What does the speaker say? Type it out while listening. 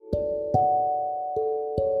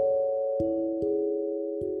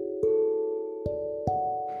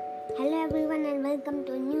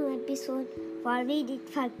episode for Read It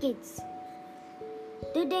for Kids.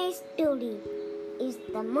 Today's story is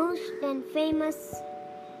the most and famous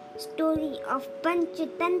story of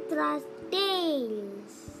Panchatantra's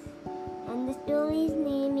Tales. And the story's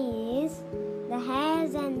name is The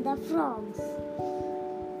Hares and the Frogs.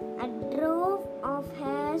 A drove of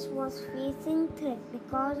hares was facing threat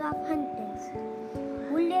because of hunters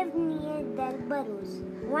who lived near their burrows.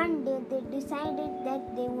 One day they decided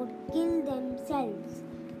that they would kill themselves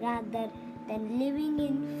rather than living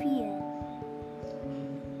in fear.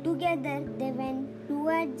 Together they went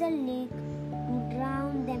towards the lake to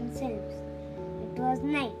drown themselves. It was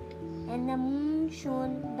night and the moon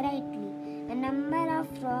shone brightly. A number of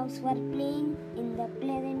frogs were playing in the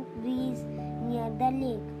pleasant breeze near the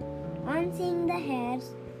lake. On seeing the hares,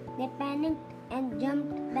 they panicked and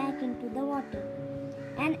jumped back into the water.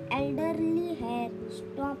 An elderly hare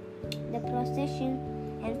stopped the procession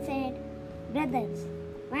and said, "Brothers,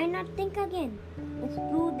 why not think again? It's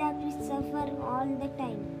true that we suffer all the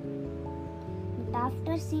time. But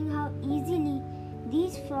after seeing how easily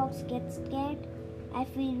these frogs get scared, I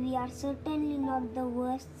feel we are certainly not the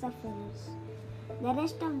worst sufferers." The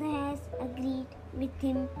rest of the hares agreed with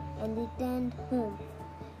him and returned home.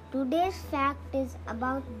 Today's fact is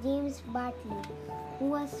about James Bartley, who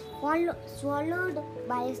was swallowed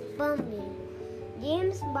by a sperm whale.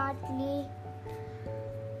 James Bartley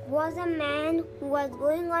was a man who was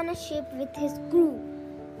going on a ship with his crew.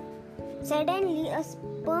 Suddenly, a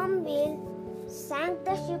sperm whale sank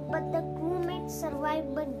the ship, but the crewmates survived.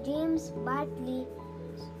 But James Bartley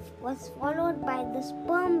was swallowed by the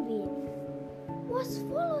sperm whale.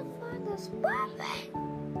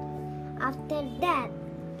 After that,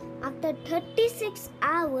 after 36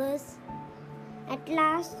 hours, at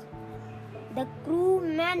last, the crew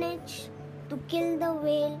managed to kill the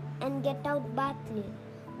whale and get out Bartley.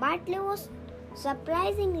 Bartley was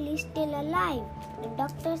surprisingly still alive. The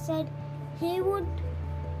doctor said he would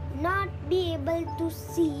not be able to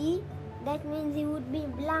see. That means he would be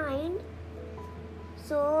blind.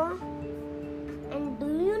 And do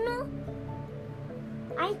you know?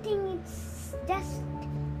 I think it's just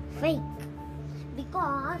fake.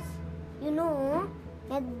 Because you know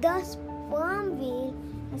that the sperm whale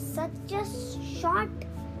has such a short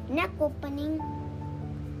neck opening,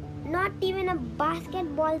 not even a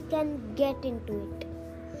basketball can get into it.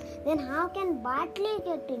 Then how can Bartley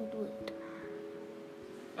get into it?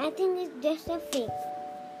 I think it's just a fake.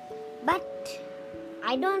 But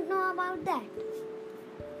I don't know about that.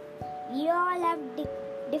 We all have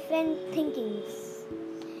different thinkings.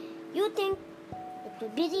 You think it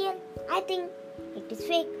could be real. I think it is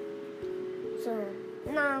fake. So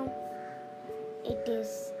now it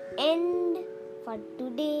is end for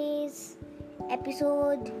today's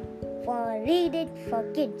episode for Read It for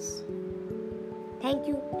Kids. Thank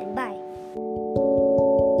you and bye.